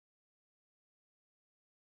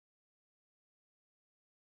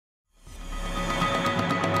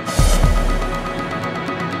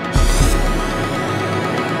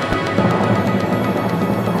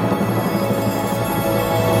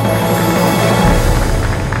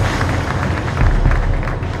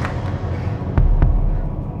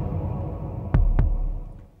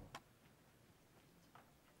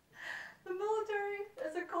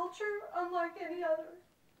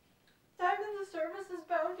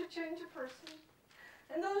to change a person.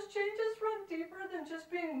 And those changes run deeper than just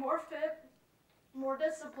being more fit, more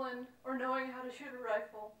disciplined, or knowing how to shoot a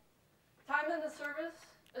rifle. Time in the service,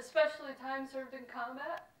 especially time served in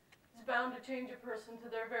combat, is bound to change a person to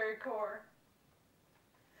their very core.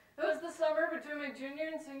 It was the summer between my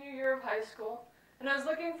junior and senior year of high school, and I was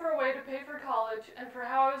looking for a way to pay for college and for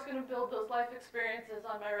how I was going to build those life experiences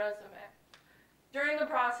on my resume. During the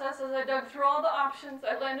process, as I dug through all the options,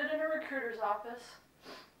 I landed in a recruiter's office.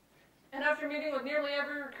 And after meeting with nearly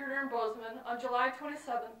every recruiter in Bozeman, on July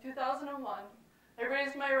 27, 2001, I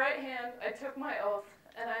raised my right hand, I took my oath,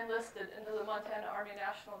 and I enlisted into the Montana Army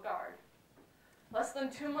National Guard. Less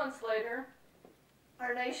than 2 months later,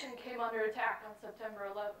 our nation came under attack on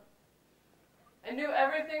September 11th. I knew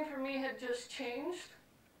everything for me had just changed,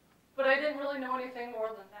 but I didn't really know anything more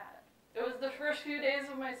than that. It was the first few days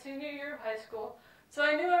of my senior year of high school, so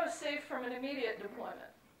I knew I was safe from an immediate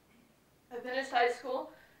deployment. I finished high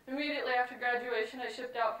school. Immediately after graduation, I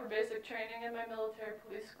shipped out for basic training in my military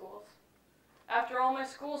police schools. After all my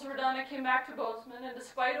schools were done, I came back to Bozeman, and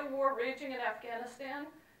despite a war raging in Afghanistan,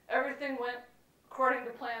 everything went according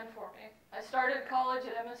to plan for me. I started college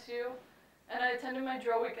at MSU, and I attended my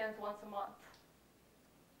drill weekends once a month.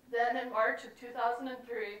 Then, in March of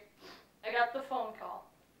 2003, I got the phone call.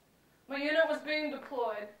 My unit was being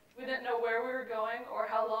deployed. We didn't know where we were going or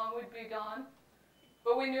how long we'd be gone,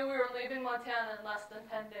 but we knew we were leaving Montana in less than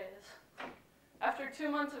 10 days. After 2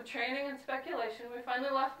 months of training and speculation, we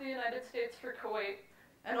finally left the United States for Kuwait,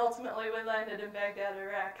 and ultimately we landed in Baghdad,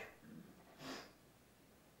 Iraq.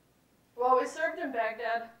 While we served in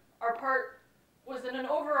Baghdad, our part was in an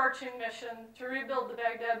overarching mission to rebuild the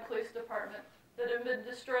Baghdad Police Department that had been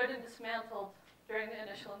destroyed and dismantled during the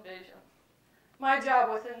initial invasion. My job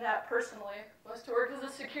within that, personally, was to work as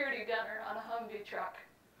a security gunner on a Humvee truck.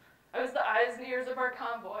 I was the eyes and ears of our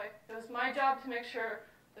convoy. It was my job to make sure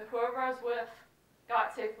that whoever I was with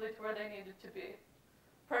got safely to where they needed to be.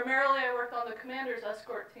 Primarily, I worked on the commander's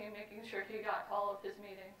escort team, making sure he got to all of his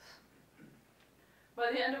meetings. By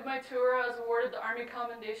the end of my tour, I was awarded the Army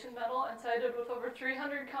Commendation Medal and cited with over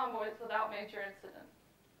 300 convoys without major incident.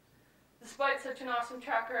 Despite such an awesome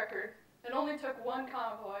track record, it only took one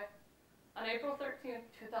convoy on April 13,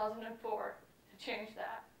 2004 to change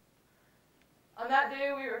that. On that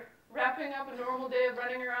day, we were wrapping up a normal day of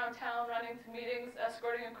running around town, running to meetings,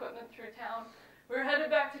 escorting equipment through town. We were headed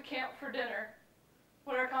back to camp for dinner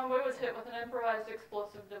when our convoy was hit with an improvised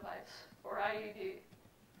explosive device, or IED.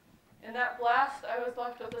 In that blast, I was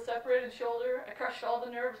left with a separated shoulder. I crushed all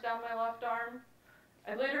the nerves down my left arm.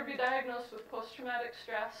 I'd later be diagnosed with post-traumatic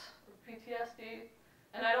stress, or PTSD,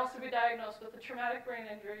 and I'd also be diagnosed with a traumatic brain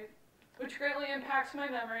injury, which greatly impacts my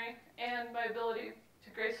memory and my ability to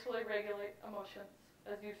gracefully regulate emotions,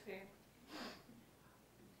 as you've seen.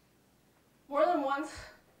 More than once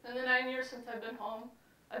in the 9 years since I've been home,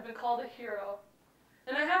 I've been called a hero.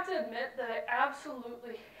 And I have to admit that I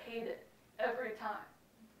absolutely hate it every time.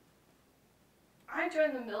 I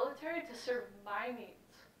joined the military to serve my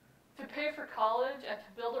needs, to pay for college and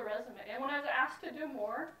to build a resume. And when I was asked to do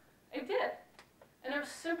more, I did. And I was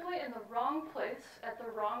simply in the wrong place at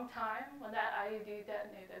the wrong time when that IED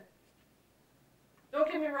detonated.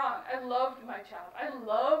 Don't get me wrong, I loved my job. I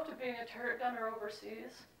loved being a turret gunner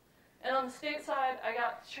overseas. And on the state side, I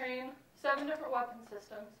got to train 7 different weapon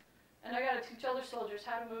systems, and I got to teach other soldiers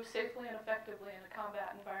how to move safely and effectively in a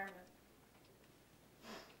combat environment.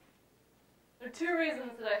 There are 2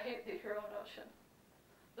 reasons that I hate the hero notion.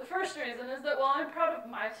 The first reason is that while I'm proud of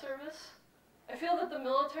my service, I feel that the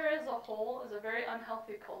military as a whole is a very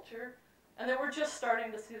unhealthy culture, and that we're just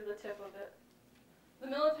starting to see the tip of it. The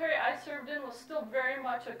military I served in was still very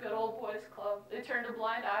much a good old boys club. They turned a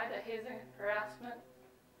blind eye to hazing and harassment.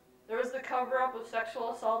 There was the cover-up of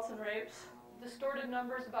sexual assaults and rapes, distorted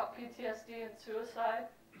numbers about PTSD and suicide.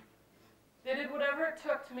 They did whatever it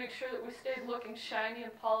took to make sure that we stayed looking shiny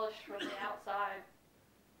and polished from the outside.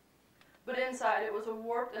 But inside, it was a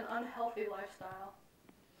warped and unhealthy lifestyle.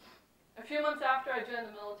 A few months after I joined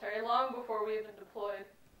the military, long before we even deployed,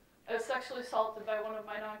 I was sexually assaulted by one of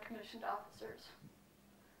my non-commissioned officers.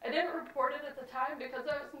 I didn't report it at the time because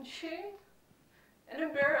I was in shame and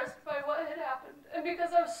embarrassed by what had happened. And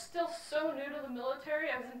because I was still so new to the military,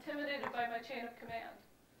 I was intimidated by my chain of command.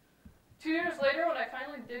 2 years later, when I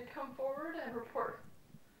finally did come forward and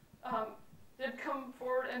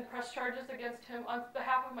press charges against him on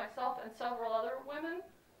behalf of myself and several other women,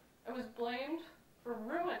 I was blamed for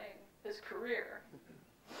ruining his career.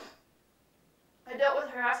 I dealt with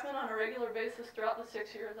harassment on a regular basis throughout the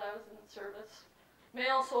 6 years I was in the service.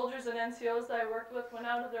 Male soldiers and NCOs that I worked with went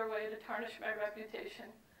out of their way to tarnish my reputation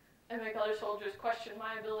and make other soldiers question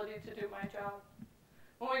my ability to do my job.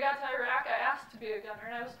 When we got to Iraq, I asked to be a gunner,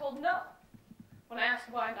 and I was told no. When I asked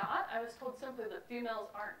why not, I was told simply that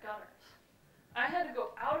females aren't gunners. I had to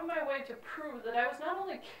go out of my way to prove that I was not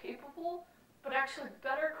only capable, but actually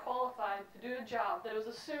better qualified to do a job that was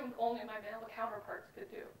assumed only my male counterparts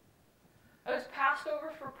could do. I was passed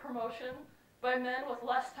over for promotion by men with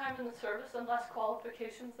less time in the service and less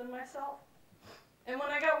qualifications than myself. And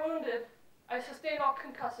when I got wounded, I sustained all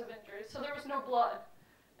concussive injuries, so there was no blood.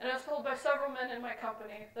 And I was told by several men in my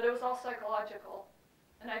company that it was all psychological,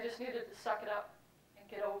 and I just needed to suck it up and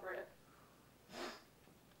get over it.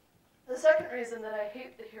 The second reason that I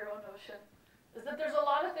hate the hero notion is that there's a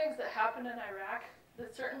lot of things that happen in Iraq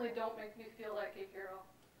that certainly don't make me feel like a hero.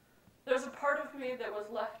 There's a part of me that was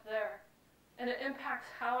left there, and it impacts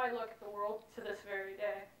how I look at the world to this very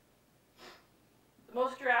day. The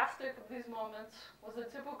most drastic of these moments was a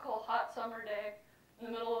typical hot summer day in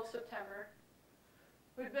the middle of September.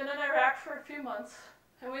 We'd been in Iraq for a few months,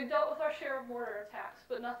 and we'd dealt with our share of mortar attacks,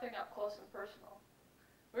 but nothing up close and personal.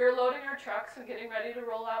 We were loading our trucks and getting ready to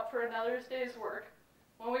roll out for another day's work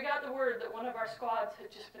when we got the word that one of our squads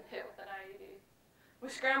had just been hit with an IED.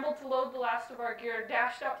 We scrambled to load the last of our gear,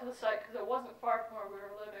 dashed out to the site because it wasn't far from where we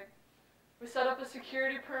were living. We set up a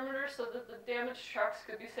security perimeter so that the damaged trucks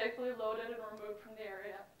could be safely loaded and removed from the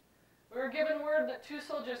area. We were given word that 2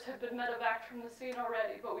 soldiers had been medevaced from the scene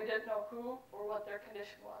already, but we didn't know who or what their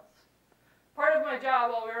condition was. Part of my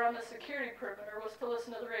job while we were on the security perimeter was to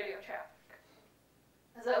listen to the radio traffic.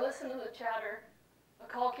 As I listened to the chatter, a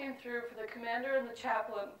call came through for the commander and the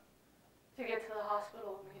chaplain to get to the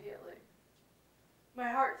hospital immediately. My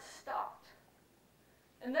heart stopped.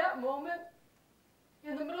 In that moment,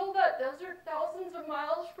 in the middle of that desert, thousands of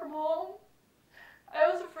miles from home,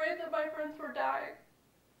 I was afraid that my friends were dying.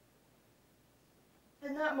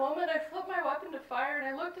 In that moment, I flipped my weapon to fire, and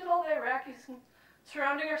I looked at all the Iraqis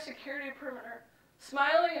surrounding our security perimeter,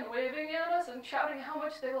 smiling and waving at us and shouting how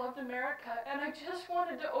much they loved America, and I just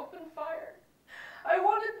wanted to open fire. I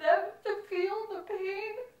wanted them to feel the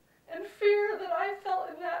pain and fear that I felt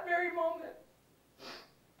in that very moment.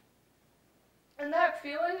 And that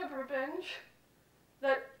feeling of revenge,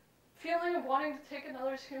 that feeling of wanting to take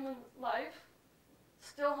another's human life,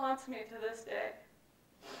 still haunts me to this day.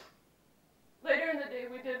 Later in the day,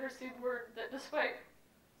 we did receive word that despite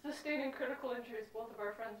sustaining critical injuries, both of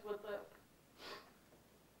our friends would live.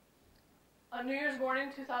 On New Year's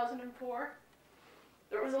morning, 2004,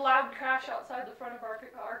 there was a loud crash outside the front of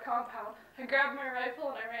our compound. I grabbed my rifle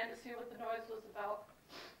and I ran to see what the noise was about.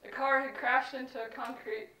 The car had crashed into a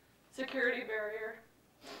concrete security barrier.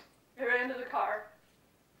 I ran to the car.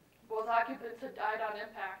 Both occupants had died on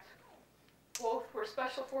impact. Both were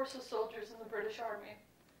Special Forces soldiers in the British Army,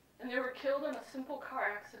 and they were killed in a simple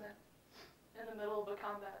car accident in the middle of a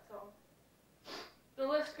combat zone. The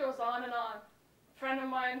list goes on and on. A friend of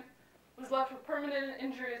mine was left with permanent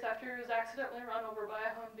injuries after he was accidentally run over by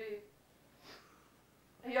a Humvee.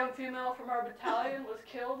 A young female from our battalion was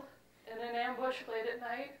killed in an ambush late at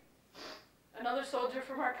night. Another soldier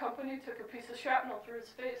from our company took a piece of shrapnel through his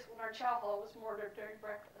face when our chow hall was mortared during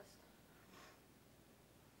breakfast.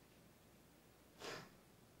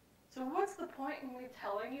 So what's the point in me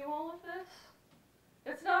telling you all of this?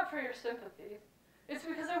 It's not for your sympathy. It's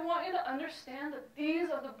because I want you to understand that these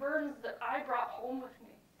are the burdens that I brought home with me.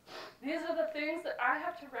 These are the things that I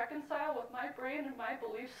have to reconcile with my brain and my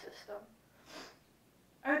belief system.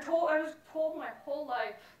 I was told my whole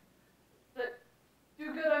life that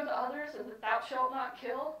do good unto others and that thou shalt not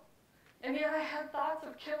kill. And yet I had thoughts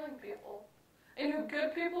of killing people. I knew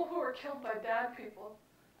good people who were killed by bad people.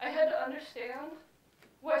 I had to understand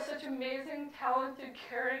why such amazing, talented,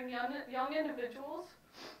 caring young individuals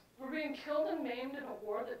were being killed and maimed in a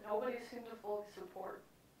war that nobody seemed to fully support.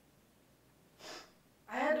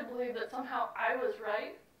 I had to believe that somehow I was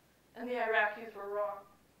right and the Iraqis were wrong,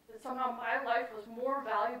 that somehow my life was more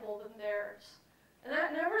valuable than theirs. And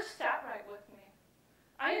that never sat right with me.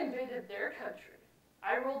 I invaded their country.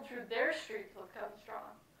 I rolled through their streets with guns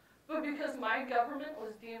drawn. But because my government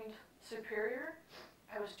was deemed superior,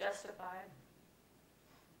 I was justified.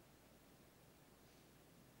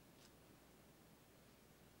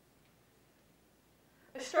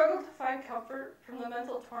 I struggled to find comfort from the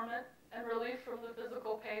mental torment and relief from the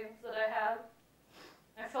physical pains that I had.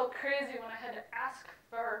 I felt crazy when I had to ask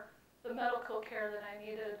for the medical care that I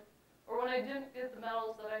needed, or when I didn't get the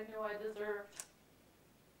medals that I knew I deserved.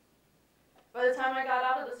 By the time I got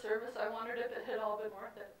out of the service, I wondered if it had all been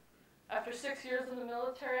worth it. After 6 years in the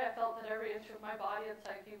military, I felt that every inch of my body and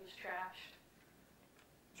psyche was trashed.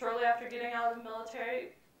 Shortly after getting out of the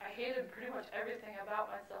military, I hated pretty much everything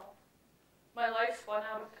about myself. My life spun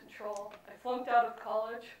out of control. I flunked out of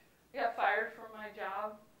college. I got fired from my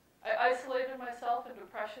job. I isolated myself in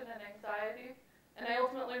depression and anxiety, and I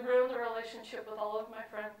ultimately ruined the relationship with all of my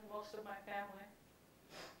friends and most of my family.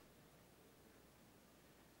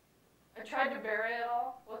 I tried to bury it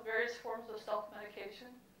all with various forms of self-medication,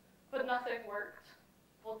 but nothing worked.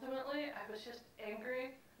 Ultimately, I was just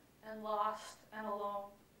angry and lost and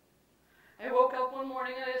alone. I woke up one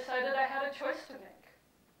morning and I decided I had a choice to make.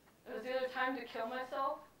 It was either time to kill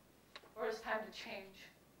myself or it was time to change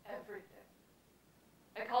everything.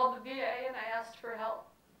 I called the VA and I asked for help.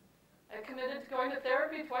 I committed to going to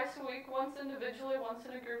therapy twice a week, once individually, once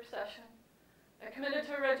in a group session. I committed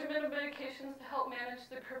to a regimen of medications to help manage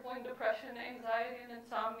the crippling depression, anxiety, and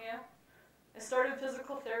insomnia. I started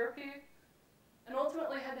physical therapy and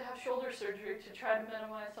ultimately had to have shoulder surgery to try to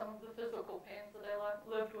minimize some of the physical pains that I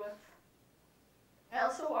lived with. I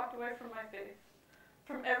also walked away from my faith,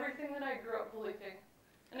 from everything that I grew up believing,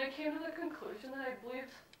 and I came to the conclusion that I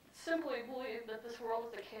simply believe that this world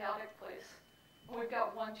is a chaotic place, and we've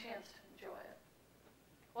got one chance to enjoy it.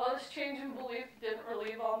 While this change in belief didn't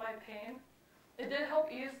relieve all my pain, it did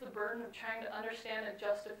help ease the burden of trying to understand and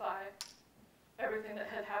justify everything that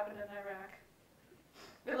had happened in Iraq.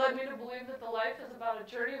 It led me to believe that the life is about a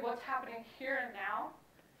journey of what's happening here and now,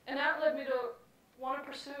 and that led me to want to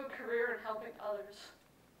pursue a career in helping others.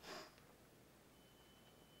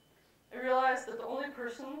 I realized that the only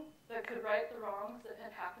person that could right the wrongs that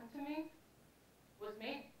had happened to me was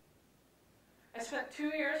me. I spent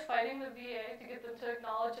 2 years fighting the VA to get them to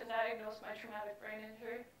acknowledge and diagnose my traumatic brain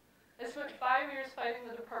injury. I spent 5 years fighting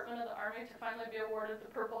the Department of the Army to finally be awarded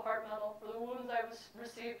the Purple Heart Medal for the wounds I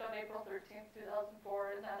received on April 13,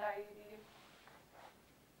 2004 in that IED.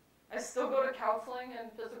 I still go to counseling and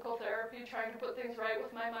physical therapy, trying to put things right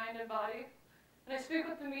with my mind and body. And I speak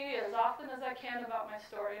with the media as often as I can about my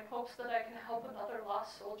story in hopes that I can help another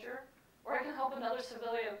lost soldier, or I can help another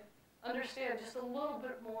civilian understand just a little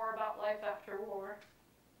bit more about life after war.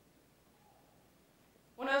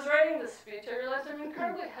 When I was writing this speech, I realized I'm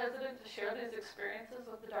incredibly hesitant to share these experiences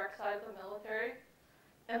with the dark side of the military,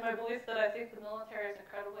 and my belief that I think the military is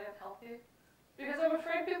incredibly unhealthy, because I'm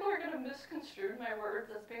afraid people are going to misconstrue my words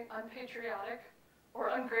as being unpatriotic or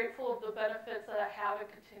ungrateful of the benefits that I have and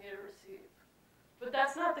continue to receive. But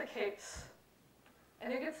that's not the case. I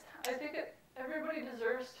think everybody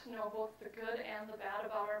deserves to know both the good and the bad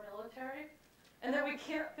about our military, and that we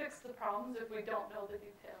can't fix the problems if we don't know the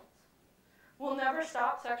details. We'll never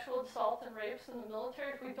stop sexual assault and rapes in the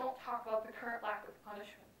military if we don't talk about the current lack of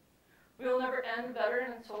punishment. We will never end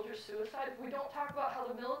veteran and soldier suicide if we don't talk about how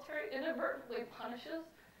the military inadvertently punishes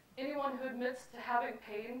anyone who admits to having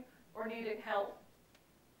pain or needing help.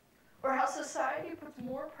 Or how society puts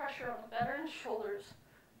more pressure on the veteran's shoulders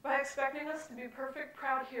by expecting us to be perfect,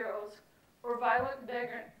 proud heroes or violent,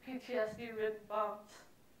 vagrant, PTSD-ridden bums.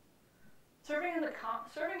 Serving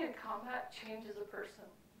in combat changes a person,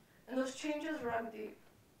 and those changes run deep.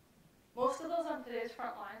 Most of those on today's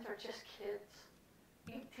front lines are just kids,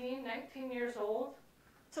 18, 19 years old,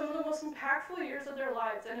 some of the most impactful years of their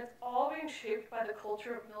lives, and it's all being shaped by the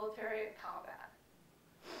culture of military and combat.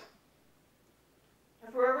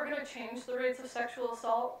 If we're ever going to change the rates of sexual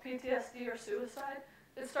assault, PTSD, or suicide,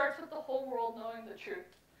 it starts with the whole world knowing the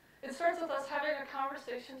truth. It starts with us having a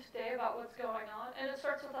conversation today about what's going on, and it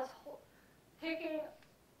starts with us taking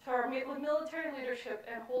to our military leadership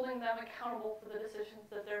and holding them accountable for the decisions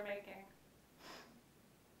that they're making.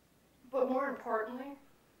 But more importantly,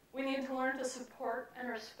 we need to learn to support and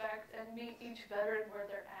respect and meet each veteran where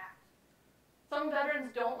they're at. Some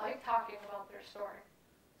veterans don't like talking about their story.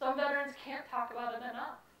 Some veterans can't talk about it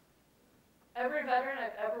enough. Every veteran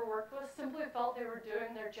I've ever worked with simply felt they were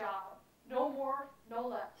doing their job. No more, no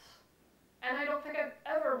less. And I don't think I've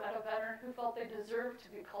ever met a veteran who felt they deserved to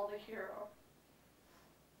be called a hero.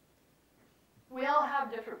 We all have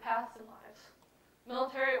different paths in lives,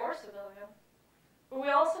 military or civilian. But we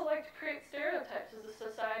also like to create stereotypes as a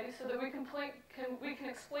society so that we can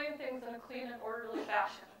explain things in a clean and orderly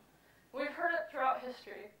fashion. We've heard it throughout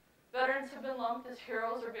history. Veterans have been lumped as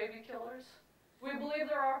heroes or baby killers. We believe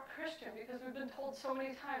they're all Christian because we've been told so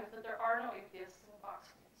many times that there are no atheists in the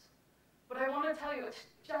foxholes. But I want to tell you, it's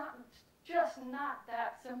just not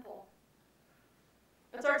that simple.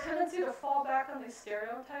 It's our tendency to fall back on these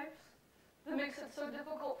stereotypes that makes it so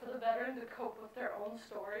difficult for the veteran to cope with their own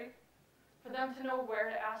story, for them to know where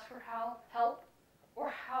to ask for help, or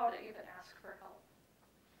how to even ask for help.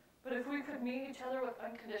 But if we could meet each other with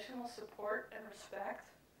unconditional support and respect,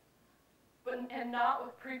 and not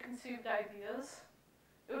with preconceived ideas,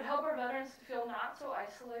 it would help our veterans to feel not so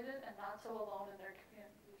isolated and not so alone in their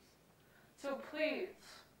communities. So please,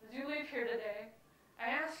 as you leave here today, I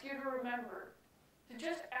ask you to remember to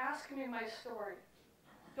just ask me my story.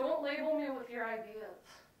 Don't label me with your ideas.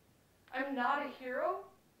 I'm not a hero.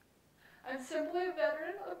 I'm simply a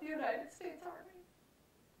veteran of the United States Army.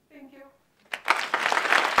 Thank you.